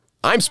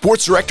I'm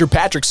Sports Director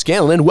Patrick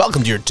Scanlon, and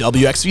welcome to your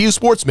WXVU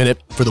Sports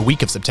Minute for the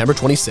week of September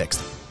 26th.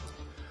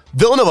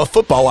 Villanova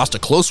football lost a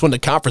close one to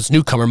conference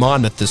newcomer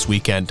Monmouth this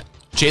weekend.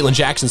 Jalen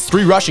Jackson's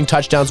 3 rushing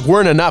touchdowns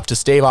weren't enough to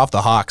stave off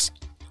the Hawks.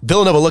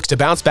 Villanova looks to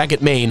bounce back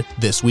at Maine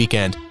this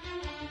weekend.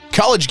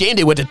 College game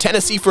day went to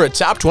Tennessee for a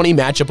top 20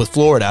 matchup with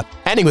Florida,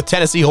 ending with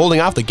Tennessee holding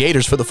off the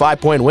Gators for the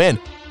 5-point win.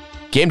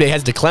 Game day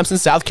heads to Clemson,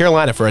 South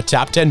Carolina for a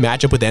top 10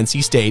 matchup with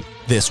NC State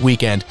this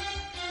weekend.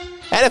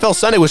 NFL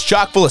Sunday was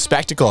chock full of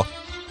spectacle.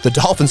 The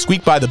Dolphins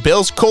squeaked by the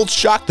Bills, Colts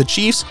shocked the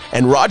Chiefs,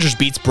 and Rodgers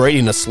beats Brady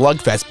in a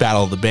slugfest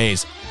battle of the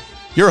Bays.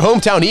 Your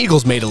hometown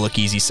Eagles made it look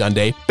easy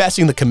Sunday,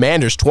 besting the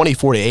Commanders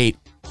 24-8.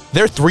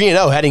 They're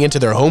 3-0 heading into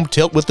their home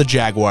tilt with the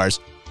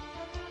Jaguars.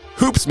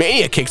 Hoops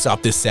Mania kicks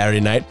off this Saturday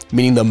night,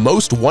 meaning the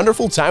most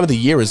wonderful time of the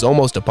year is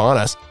almost upon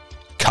us.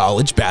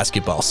 College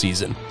basketball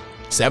season.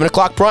 7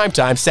 o'clock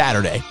primetime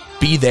Saturday.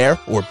 Be there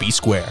or be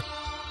square.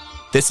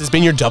 This has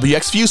been your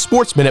WXVU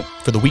Sports Minute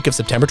for the week of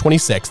September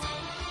 26th.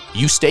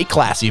 You stay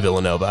classy,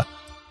 Villanova.